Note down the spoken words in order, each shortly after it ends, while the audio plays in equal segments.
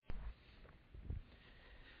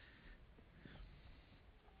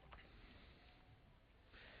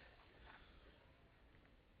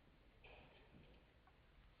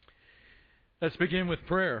Let's begin with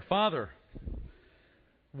prayer. Father,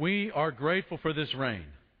 we are grateful for this rain.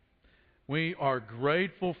 We are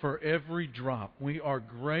grateful for every drop. We are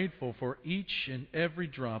grateful for each and every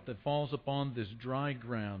drop that falls upon this dry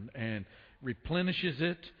ground and replenishes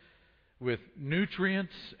it with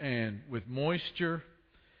nutrients and with moisture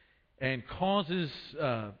and causes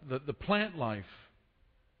the plant life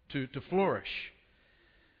to flourish.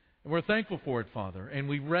 And we're thankful for it, Father, and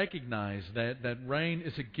we recognize that rain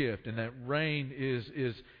is a gift, and that rain is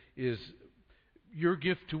your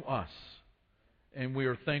gift to us, and we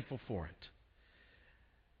are thankful for it.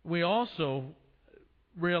 We also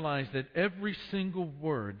realize that every single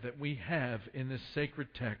word that we have in this sacred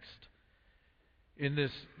text, in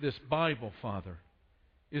this Bible, Father,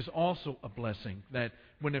 is also a blessing, that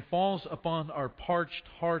when it falls upon our parched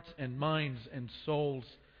hearts and minds and souls,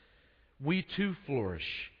 we too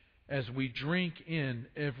flourish as we drink in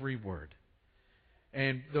every word.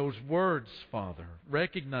 And those words, Father,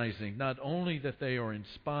 recognizing not only that they are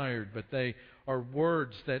inspired, but they are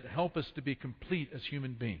words that help us to be complete as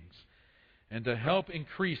human beings and to help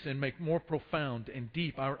increase and make more profound and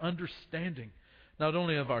deep our understanding, not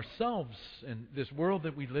only of ourselves and this world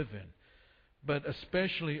that we live in, but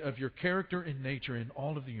especially of your character and nature in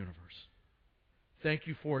all of the universe. Thank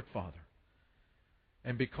you for it, Father.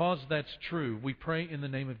 And because that's true, we pray in the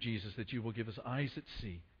name of Jesus that you will give us eyes that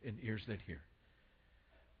see and ears that hear.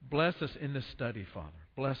 Bless us in this study, Father.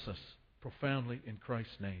 Bless us profoundly in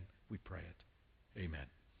Christ's name, we pray it. Amen.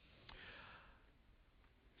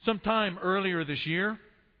 Sometime earlier this year, a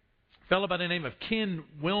fellow by the name of Ken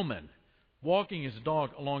Willman walking his dog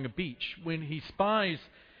along a beach when he spies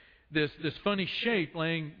this funny shape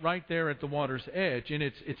laying right there at the water's edge, and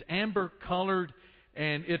it's amber colored.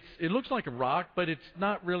 And it looks like a rock, but it's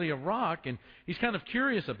not really a rock. And he's kind of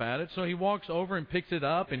curious about it, so he walks over and picks it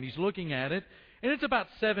up, and he's looking at it. And it's about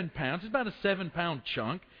 7 pounds. It's about a 7-pound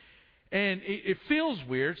chunk. And it feels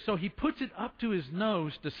weird, so he puts it up to his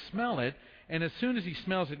nose to smell it. And as soon as he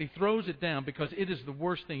smells it, he throws it down because it is the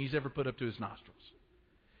worst thing he's ever put up to his nostrils.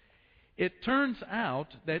 It turns out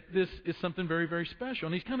that this is something very, very special.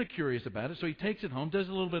 And he's kind of curious about it, so he takes it home, does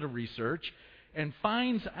a little bit of research, and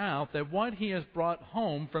finds out that what he has brought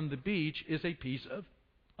home from the beach is a piece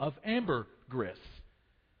of ambergris.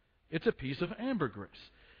 It's a piece of ambergris,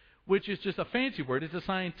 which is just a fancy word. It's a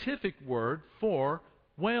scientific word for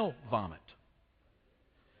whale vomit.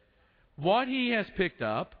 What he has picked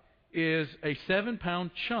up is a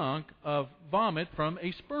 7-pound chunk of vomit from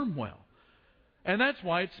a sperm whale. And that's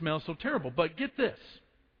why it smells so terrible. But get this.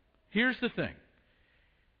 Here's the thing.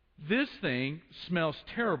 This thing smells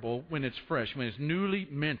terrible when it's fresh, when it's newly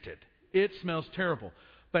minted. It smells terrible.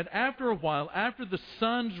 But after a while, after the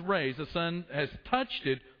sun's rays, the sun has touched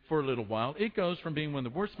it for a little while, it goes from being one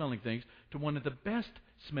of the worst-smelling things to one of the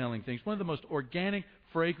best-smelling things, one of the most organic,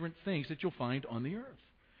 fragrant things that you'll find on the earth.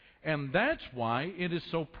 And that's why it is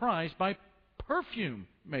so prized by perfume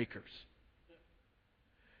makers.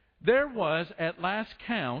 There was, at last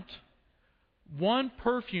count, one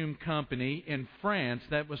perfume company in France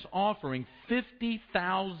that was offering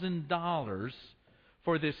 $50,000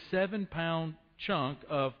 for this 7-pound chunk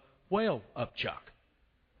of whale upchuck.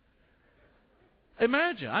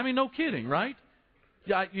 Imagine. I mean, no kidding, right?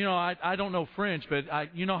 I don't know French, but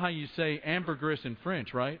you know how you say ambergris in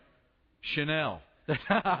French, right? Chanel.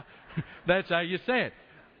 That's how you say it.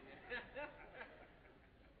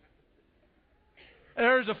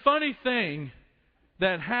 There's a funny thing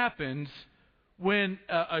that happens when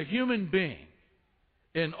a human being,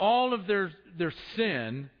 in all of their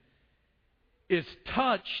sin, is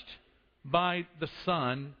touched by the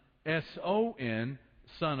Son, S-O-N,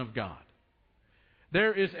 Son of God.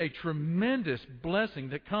 There is a tremendous blessing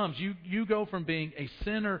that comes. You go from being a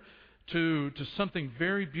sinner to something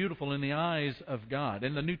very beautiful in the eyes of God.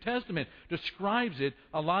 And the New Testament describes it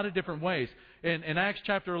a lot of different ways. In Acts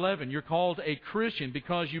chapter 11, you're called a Christian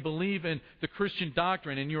because you believe in the Christian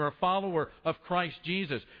doctrine and you're a follower of Christ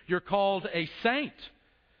Jesus. You're called a saint,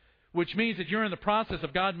 which means that you're in the process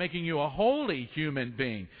of God making you a holy human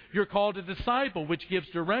being. You're called a disciple, which gives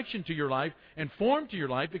direction to your life and form to your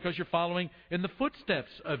life because you're following in the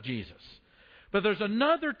footsteps of Jesus. But there's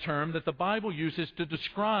another term that the Bible uses to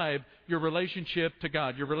describe your relationship to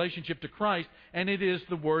God, your relationship to Christ, and it is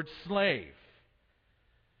the word slave,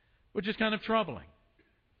 which is kind of troubling.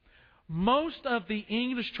 Most of the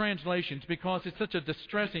English translations, because it's such a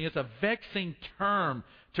distressing, it's a vexing term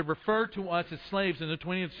to refer to us as slaves in the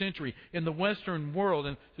 20th century, in the Western world,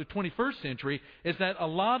 in the 21st century, is that a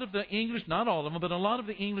lot of the English, not all of them, but a lot of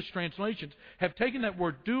the English translations have taken that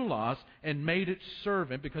word doulos and made it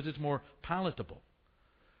servant because it's more palatable.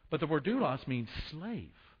 But the word doulos means slave.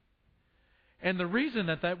 And the reason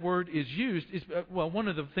that that word is used is, one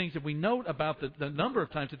of the things that we note about the number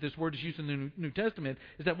of times that this word is used in the New Testament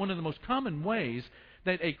is that one of the most common ways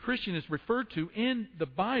that a Christian is referred to in the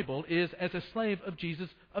Bible is as a slave of Jesus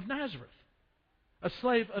of Nazareth. A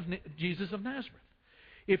slave of Jesus of Nazareth.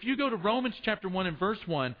 If you go to Romans chapter 1 and verse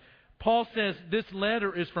 1, Paul says this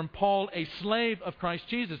letter is from Paul, a slave of Christ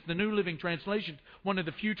Jesus. The New Living Translation, one of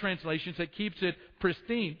the few translations that keeps it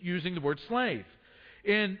pristine, using the word slave.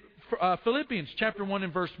 In Philippians chapter 1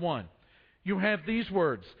 and verse 1, you have these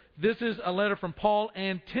words. This is a letter from Paul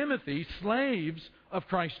and Timothy, slaves of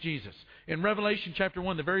Christ Jesus. In Revelation chapter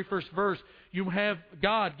 1, the very first verse, you have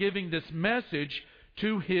God giving this message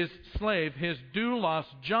to his slave, his doulos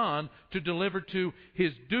John, to deliver to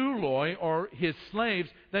his douloi, or his slaves,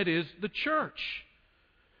 that is, the church.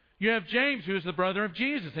 You have James, who is the brother of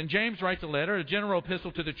Jesus, and James writes a letter, a general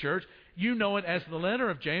epistle to the church. You know it as the letter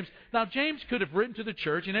of James. Now, James could have written to the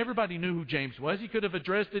church, and everybody knew who James was. He could have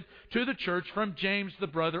addressed it to the church from James, the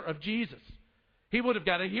brother of Jesus. He would have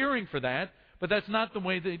got a hearing for that, but that's not the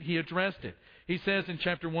way that he addressed it. He says in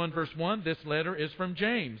chapter 1, verse 1, this letter is from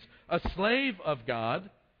James, a slave of God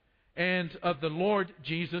and of the Lord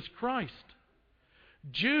Jesus Christ.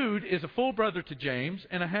 Jude is a full brother to James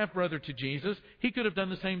and a half-brother to Jesus. He could have done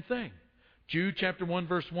the same thing. Jude chapter 1,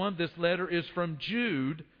 verse 1, this letter is from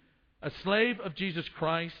Jude, a slave of Jesus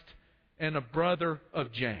Christ and a brother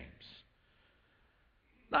of James.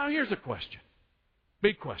 Now here's a question.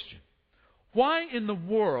 Big question. Why in the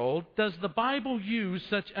world does the Bible use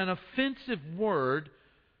such an offensive word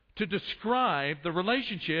to describe the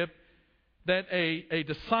relationship that a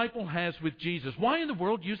disciple has with Jesus? Why in the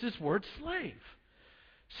world use this word slave?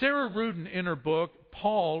 Sarah Rudin, in her book,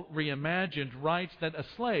 Paul Reimagined, writes that a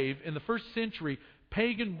slave in the first century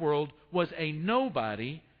pagan world was a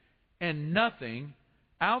nobody and nothing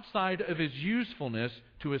outside of his usefulness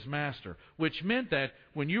to his master, which meant that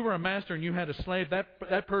when you were a master and you had a slave,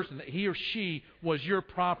 that person, he or she, was your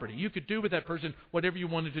property. You could do with that person whatever you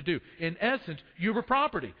wanted to do. In essence, you were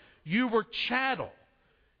property. You were chattel.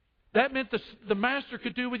 That meant the master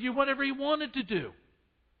could do with you whatever he wanted to do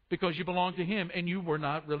because you belonged to him and you were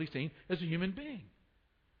not really seen as a human being.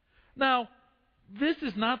 Now, this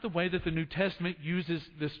is not the way that the New Testament uses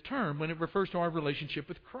this term when it refers to our relationship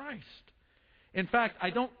with Christ. In fact,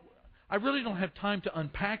 I really don't have time to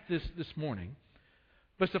unpack this morning,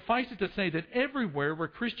 but suffice it to say that everywhere where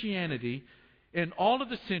Christianity, in all of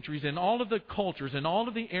the centuries, in all of the cultures, in all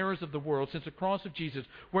of the eras of the world since the cross of Jesus,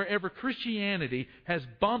 wherever Christianity has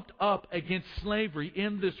bumped up against slavery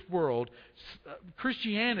in this world,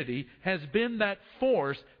 Christianity has been that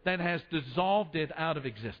force that has dissolved it out of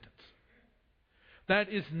existence. That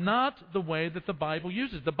is not the way that the Bible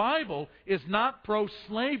uses. The Bible is not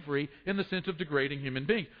pro-slavery in the sense of degrading human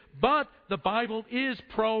beings. But the Bible is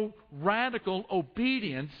pro-radical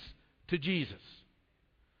obedience to Jesus.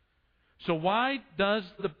 So why do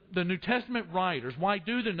the New Testament writers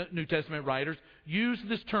use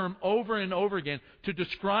this term over and over again to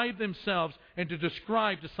describe themselves and to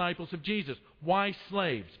describe disciples of Jesus? Why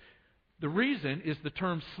slaves? The reason is the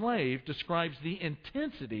term slave describes the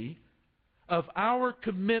intensity of our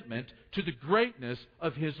commitment to the greatness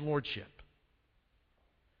of His Lordship.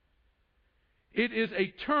 It is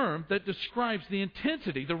a term that describes the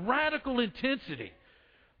intensity, the radical intensity,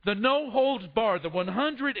 the no-holds-barred, the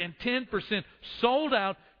 110%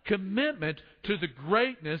 sold-out commitment to the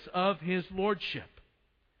greatness of His Lordship.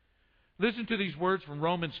 Listen to these words from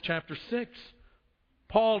Romans chapter 6.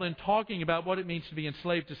 Paul, in talking about what it means to be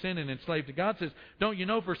enslaved to sin and enslaved to God, says, don't you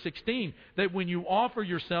know, verse 16, that when you offer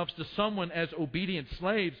yourselves to someone as obedient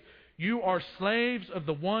slaves, you are slaves of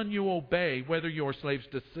the one you obey, whether you are slaves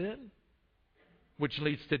to sin, which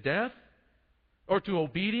leads to death, or to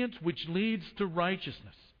obedience, which leads to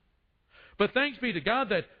righteousness. But thanks be to God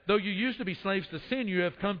that though you used to be slaves to sin, you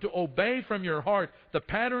have come to obey from your heart the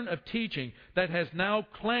pattern of teaching that has now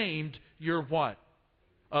claimed your what?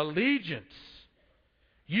 Allegiance.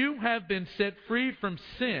 You have been set free from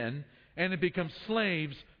sin and have become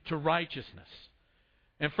slaves to righteousness.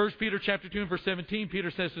 In 1 Peter chapter 2 and verse 17,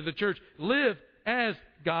 Peter says to the church, live as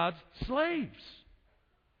God's slaves.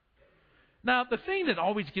 Now, the thing that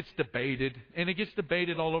always gets debated, and it gets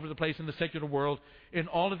debated all over the place in the secular world in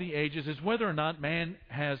all of the ages, is whether or not man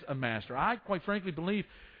has a master. I quite frankly believe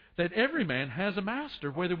that every man has a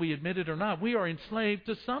master, whether we admit it or not. We are enslaved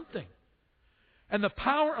to something. And the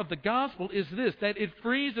power of the gospel is this, that it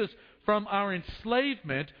frees us from our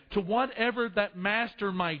enslavement to whatever that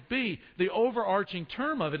master might be. The overarching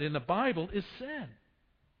term of it in the Bible is sin.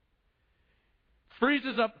 Frees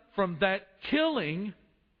us up from that killing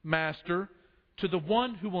master to the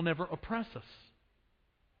one who will never oppress us.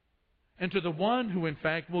 and to the one who, in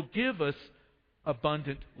fact, will give us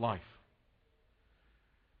abundant life.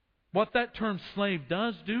 What that term slave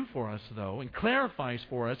does do for us, though, and clarifies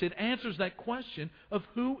for us, it answers that question of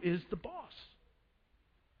who is the boss.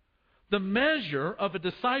 The measure of a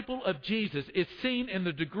disciple of Jesus is seen in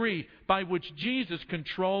the degree by which Jesus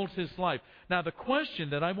controls his life. Now, the question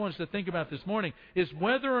that I want us to think about this morning is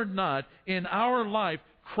whether or not in our life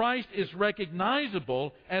Christ is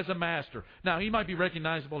recognizable as a master. Now, he might be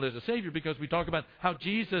recognizable as a Savior because we talk about how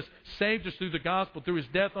Jesus saved us through the gospel, through his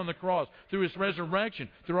death on the cross, through his resurrection,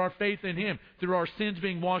 through our faith in him, through our sins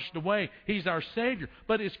being washed away. He's our Savior.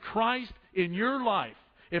 But is Christ in your life?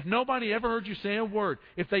 If nobody ever heard you say a word,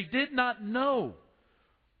 if they did not know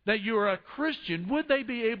that you are a Christian, would they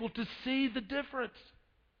be able to see the difference?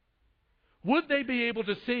 Would they be able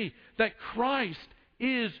to see that Christ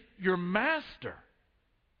is your master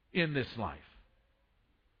in this life?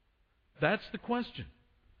 That's the question.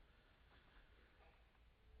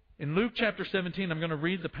 In Luke chapter 17, I'm going to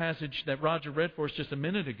read the passage that Roger read for us just a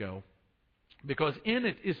minute ago, because in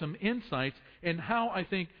it is some insights in how I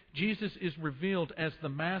think Jesus is revealed as the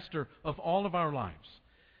master of all of our lives.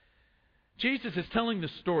 Jesus is telling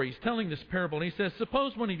this story. He's telling this parable. And he says,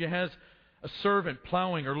 suppose one of you has a servant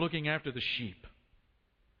plowing or looking after the sheep.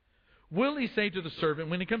 Will he say to the servant,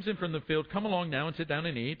 when he comes in from the field, come along now and sit down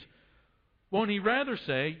and eat? Won't he rather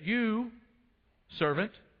say, you,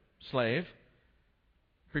 servant, slave,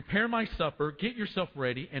 prepare my supper, get yourself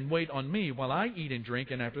ready, and wait on me while I eat and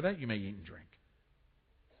drink, and after that you may eat and drink?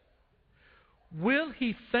 Will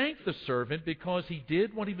he thank the servant because he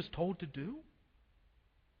did what he was told to do?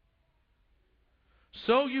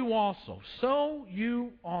 So you also,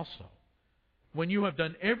 when you have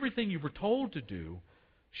done everything you were told to do,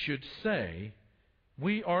 should say,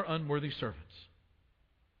 we are unworthy servants.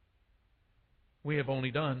 We have only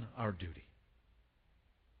done our duty.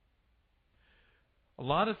 A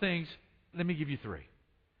lot of things, let me give you three.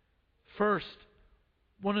 First,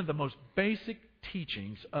 one of the most basic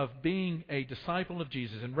teachings of being a disciple of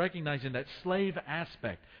Jesus and recognizing that slave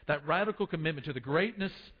aspect, that radical commitment to the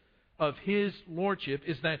greatness of his lordship,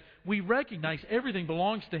 is that we recognize everything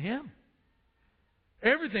belongs to him.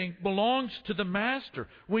 Everything belongs to the master.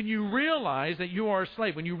 When you realize that you are a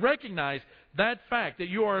slave, when you recognize that fact that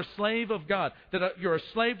you are a slave of God, that you're a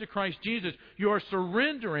slave to Christ Jesus, you are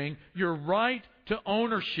surrendering your right to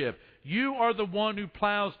ownership. You are the one who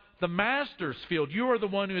plows the master's field. You are the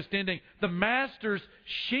one who is tending the master's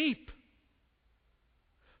sheep.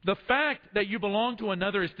 The fact that you belong to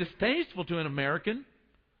another is distasteful to an American,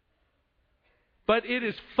 but it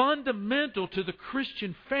is fundamental to the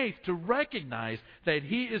Christian faith to recognize that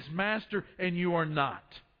he is master and you are not.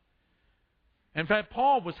 In fact,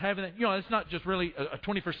 Paul was having that, it's not just really a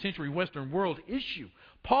 21st century Western world issue.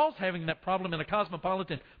 Paul's having that problem in a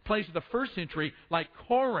cosmopolitan place of the first century like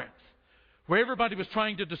Corinth, where everybody was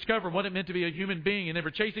trying to discover what it meant to be a human being, and they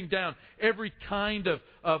were chasing down every kind of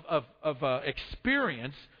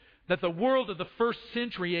experience that the world of the first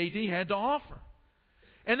century A.D. had to offer.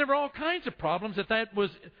 And there were all kinds of problems that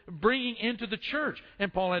was bringing into the church.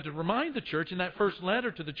 And Paul had to remind the church in that first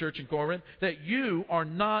letter to the church in Corinth that you are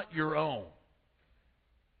not your own.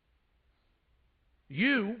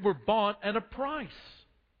 You were bought at a price.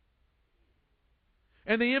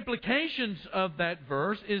 And the implications of that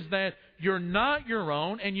verse is that you're not your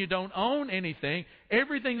own and you don't own anything.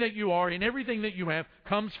 Everything that you are and everything that you have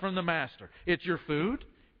comes from the master. It's your food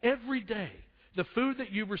every day. The food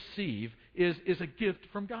that you receive is a gift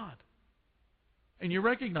from God. And you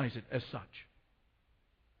recognize it as such.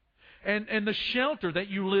 And the shelter that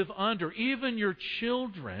you live under, even your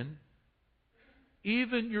children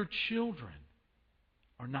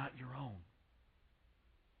are not your own,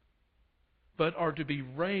 but are to be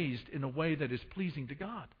raised in a way that is pleasing to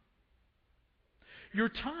God. Your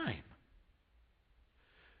time,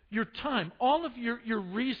 all of your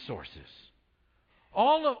resources,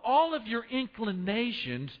 all of your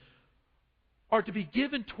inclinations are to be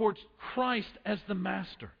given towards Christ as the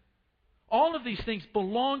master. All of these things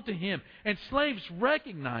belong to him. And slaves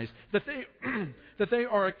recognize that they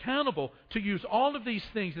are accountable to use all of these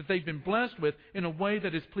things that they've been blessed with in a way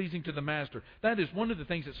that is pleasing to the master. That is one of the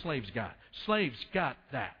things that slaves got. Slaves got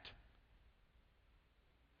that.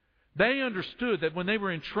 They understood that when they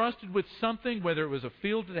were entrusted with something, whether it was a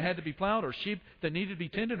field that had to be plowed or sheep that needed to be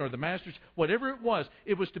tended or the master's, whatever it was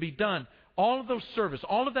to be done. All of those service,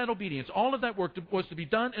 all of that obedience, all of that work was to be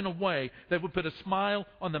done in a way that would put a smile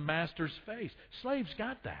on the master's face. Slaves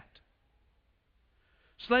got that.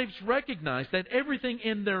 Slaves recognized that everything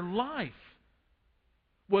in their life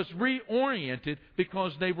was reoriented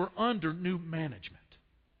because they were under new management.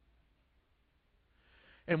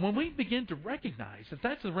 And when we begin to recognize that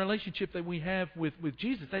that's the relationship that we have with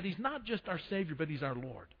Jesus, that He's not just our Savior, but He's our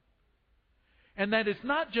Lord. And that it's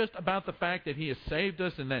not just about the fact that He has saved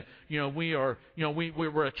us and that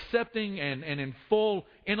we're accepting and in full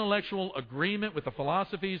intellectual agreement with the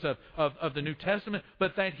philosophies of the New Testament,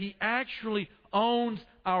 but that He actually owns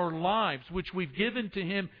our lives, which we've given to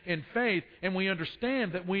Him in faith, and we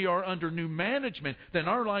understand that we are under new management, then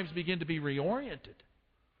our lives begin to be reoriented.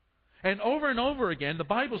 And over again, the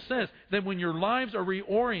Bible says that when your lives are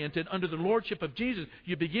reoriented under the Lordship of Jesus,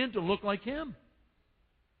 you begin to look like Him.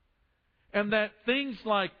 And that things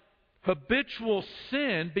like habitual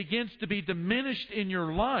sin begins to be diminished in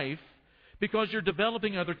your life because you're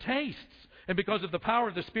developing other tastes. And because of the power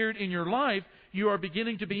of the Spirit in your life, you are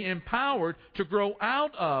beginning to be empowered to grow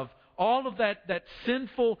out of all of that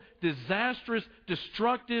sinful, disastrous,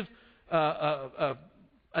 destructive, addictive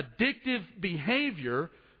behavior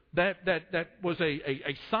that was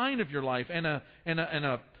a sign of your life and a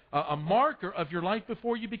marker of your life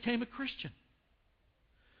before you became a Christian.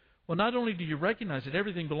 Well, not only do you recognize that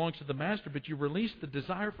everything belongs to the Master, but you release the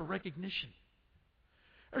desire for recognition.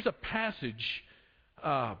 There's a passage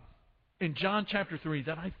in John chapter 3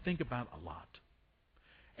 that I think about a lot.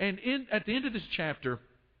 And at the end of this chapter,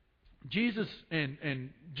 Jesus and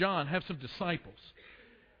John have some disciples.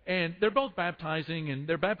 And they're both baptizing, and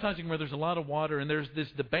they're baptizing where there's a lot of water, and there's this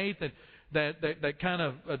debate that kind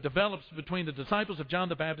of develops between the disciples of John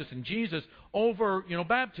the Baptist and Jesus over,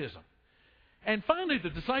 baptism. And finally, the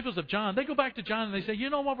disciples of John, they go back to John and they say,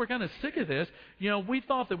 you know what, we're kind of sick of this. We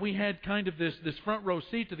thought that we had kind of this front row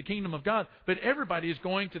seat to the kingdom of God, but everybody is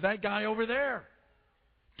going to that guy over there.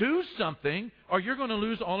 Do something, or you're going to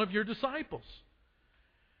lose all of your disciples.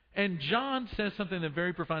 And John says something that's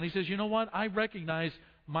very profound. He says, you know what, I recognize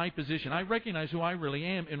my position. I recognize who I really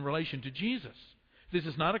am in relation to Jesus. This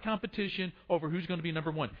is not a competition over who's going to be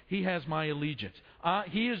number one. He has my allegiance.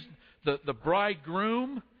 He is the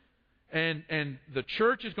bridegroom. And the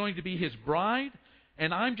church is going to be His bride,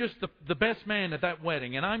 and I'm just the best man at that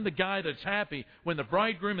wedding, and I'm the guy that's happy when the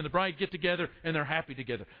bridegroom and the bride get together and they're happy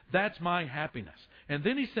together. That's my happiness. And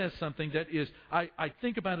then he says something that is, I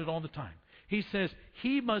think about it all the time. He says,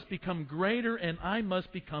 He must become greater and I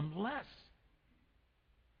must become less.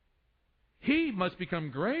 He must become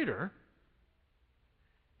greater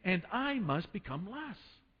and I must become less.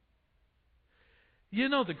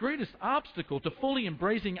 The greatest obstacle to fully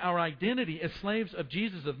embracing our identity as slaves of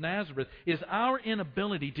Jesus of Nazareth is our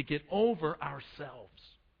inability to get over ourselves.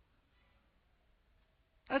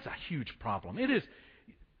 That's a huge problem. It is.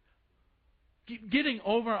 Getting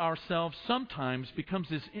over ourselves sometimes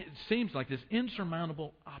it seems like this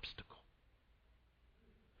insurmountable obstacle.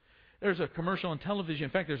 There's a commercial on television.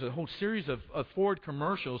 In fact, there's a whole series of Ford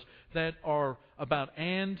commercials that are about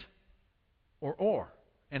and or.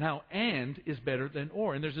 And how and is better than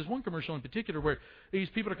or. And there's this one commercial in particular where these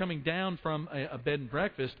people are coming down from a bed and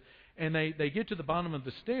breakfast, and they get to the bottom of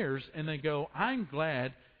the stairs, and they go, I'm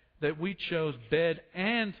glad that we chose bed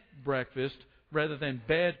and breakfast rather than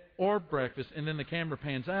bed or breakfast. And then the camera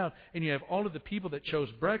pans out, and you have all of the people that chose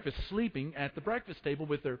breakfast sleeping at the breakfast table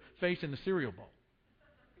with their face in the cereal bowl.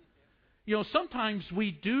 Sometimes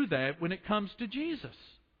we do that when it comes to Jesus.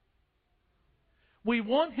 We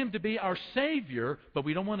want Him to be our Savior, but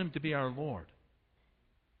we don't want Him to be our Lord.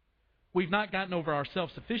 We've not gotten over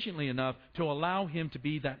ourselves sufficiently enough to allow Him to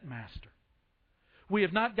be that Master. We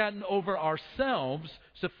have not gotten over ourselves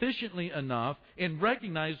sufficiently enough in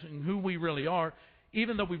recognizing who we really are.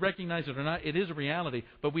 Even though we recognize it or not, it is a reality,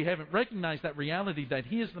 but we haven't recognized that reality that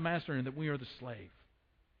He is the Master and that we are the slave.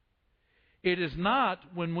 It is not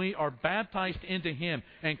when we are baptized into Him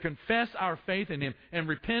and confess our faith in Him and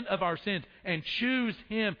repent of our sins and choose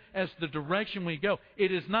Him as the direction we go.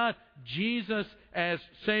 It is not Jesus as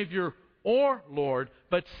Savior or Lord,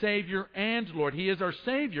 but Savior and Lord. He is our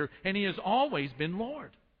Savior, and He has always been Lord.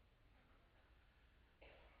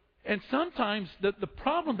 And sometimes the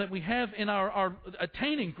problem that we have in our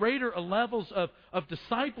attaining greater levels of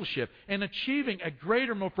discipleship and achieving a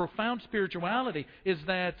greater, more profound spirituality is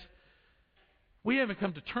that we haven't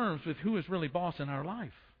come to terms with who is really boss in our life.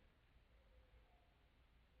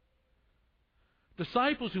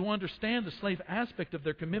 Disciples who understand the slave aspect of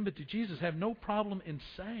their commitment to Jesus have no problem in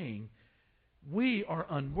saying, we are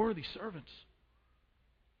unworthy servants.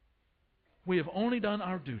 We have only done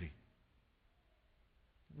our duty.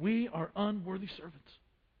 We are unworthy servants.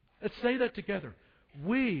 Let's say that together.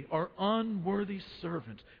 We are unworthy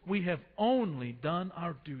servants. We have only done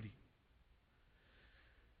our duty.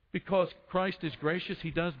 Because Christ is gracious,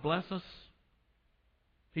 He does bless us.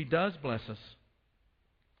 He does bless us.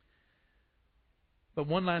 But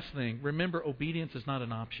one last thing. Remember, obedience is not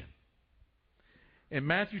an option. In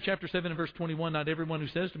Matthew chapter 7 and verse 21, not everyone who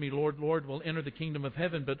says to me, Lord, Lord, will enter the kingdom of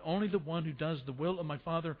heaven, but only the one who does the will of my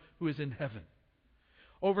Father who is in heaven.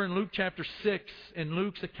 Over in Luke chapter 6, in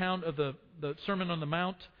Luke's account of the Sermon on the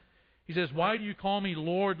Mount, he says, why do you call me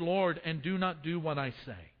Lord, Lord, and do not do what I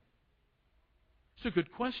say? It's a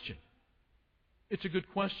good question. It's a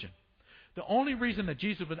good question. The only reason that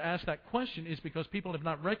Jesus would ask that question is because people have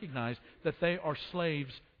not recognized that they are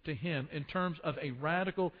slaves to Him in terms of a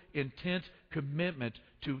radical, intense commitment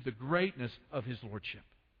to the greatness of His Lordship.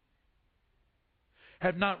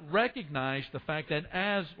 Have not recognized the fact that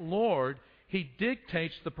as Lord, He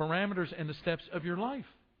dictates the parameters and the steps of your life.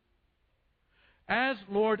 As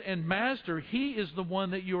Lord and Master, He is the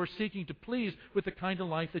one that you are seeking to please with the kind of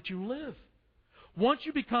life that you live. Once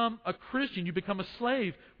you become a Christian, you become a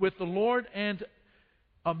slave with the Lord and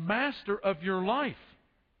a master of your life.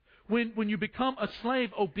 When you become a slave,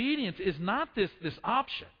 obedience is not this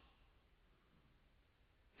option.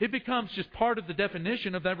 It becomes just part of the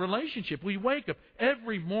definition of that relationship. We wake up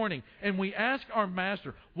every morning and we ask our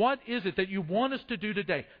Master, what is it that you want us to do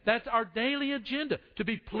today? That's our daily agenda, to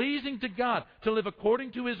be pleasing to God, to live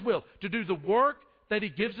according to His will, to do the work that He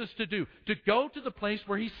gives us to do, to go to the place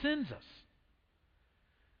where He sends us,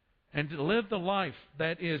 and to live the life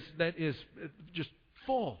that is just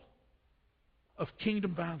full of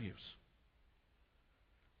kingdom values.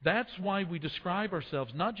 That's why we describe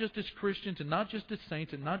ourselves not just as Christians and not just as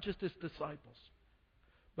saints and not just as disciples,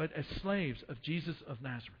 but as slaves of Jesus of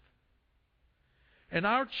Nazareth. And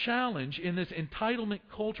our challenge in this entitlement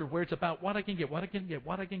culture where it's about what I can get, what I can get,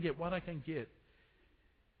 what I can get, what I can get,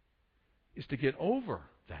 is to get over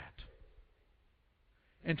that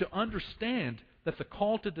and to understand that the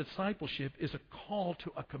call to discipleship is a call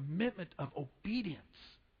to a commitment of obedience.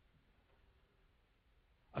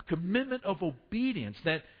 A commitment of obedience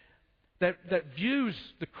that views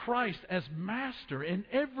the Christ as Master and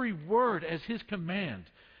every word as His command,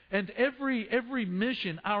 and every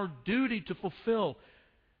mission our duty to fulfill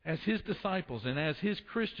as His disciples and as His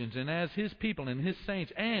Christians and as His people and His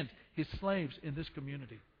saints and His slaves in this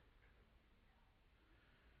community.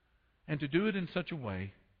 And to do it in such a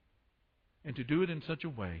way,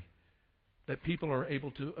 that people are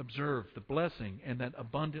able to observe the blessing and that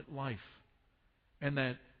abundant life and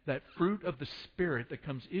that fruit of the Spirit that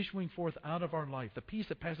comes issuing forth out of our life, the peace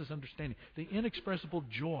that passes understanding, the inexpressible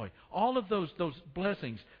joy, all of those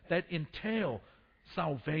blessings that entail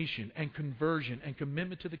salvation and conversion and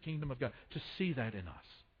commitment to the kingdom of God, to see that in us.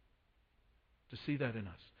 To see that in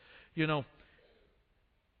us. You know,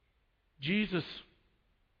 Jesus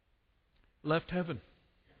left heaven,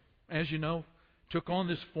 as you know, took on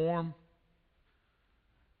this form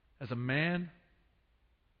as a man,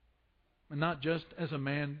 and not just as a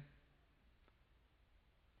man,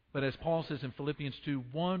 but as Paul says in Philippians 2,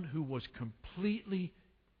 one who was completely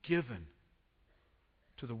given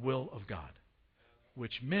to the will of God,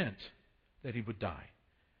 which meant that He would die,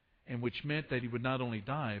 and which meant that He would not only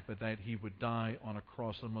die, but that He would die on a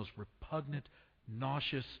cross, the most repugnant,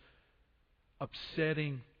 nauseous,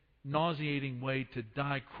 upsetting, nauseating way to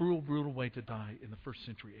die, cruel, brutal way to die in the 1st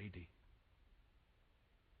century A.D.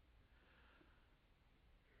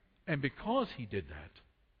 And because He did that,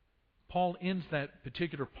 Paul ends that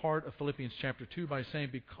particular part of Philippians chapter 2 by saying,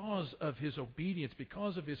 because of His obedience,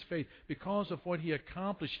 because of His faith, because of what He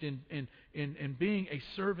accomplished in being a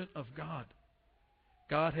servant of God,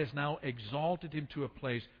 God has now exalted Him to a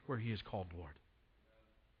place where He is called Lord.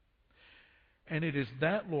 And it is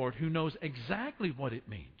that Lord who knows exactly what it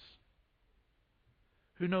means,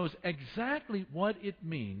 who knows exactly what it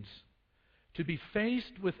means to be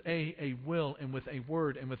faced with a will and with a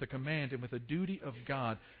word and with a command and with a duty of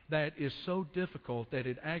God that is so difficult that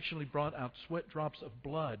it actually brought out sweat drops of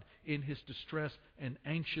blood in His distressed and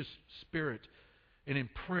anxious spirit and in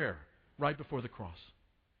prayer right before the cross.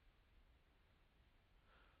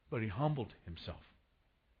 But He humbled Himself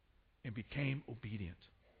and became obedient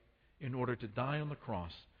in order to die on the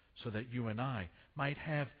cross so that you and I might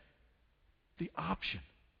have the option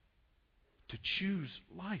to choose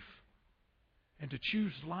life. And to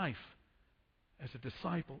choose life as a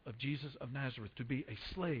disciple of Jesus of Nazareth, to be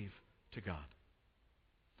a slave to God.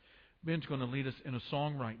 Ben's going to lead us in a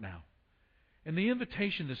song right now. And the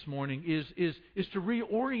invitation this morning is to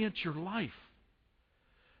reorient your life.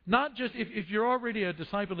 Not just if you're already a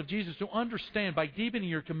disciple of Jesus, to understand by deepening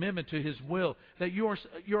your commitment to His will that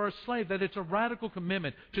you're a slave, that it's a radical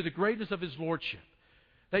commitment to the greatness of His Lordship.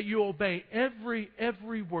 That you obey every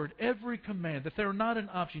word, every command, that they're not an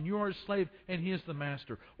option. You are a slave and He is the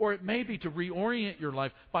master. Or it may be to reorient your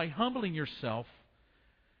life by humbling yourself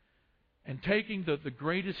and taking the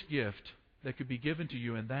greatest gift that could be given to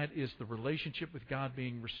you, and that is the relationship with God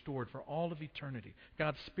being restored for all of eternity.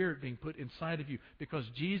 God's Spirit being put inside of you because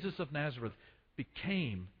Jesus of Nazareth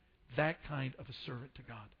became that kind of a servant to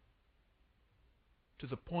God. To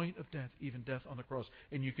the point of death, even death on the cross.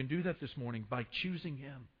 And you can do that this morning by choosing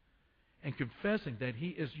Him and confessing that He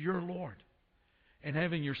is your Lord, and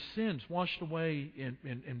having your sins washed away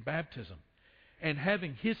in baptism, and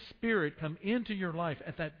having His Spirit come into your life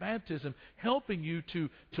at that baptism, helping you to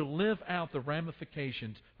live out the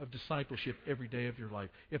ramifications of discipleship every day of your life.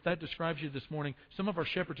 If that describes you this morning, some of our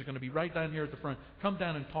shepherds are going to be right down here at the front. Come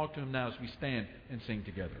down and talk to Him now as we stand and sing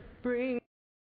together.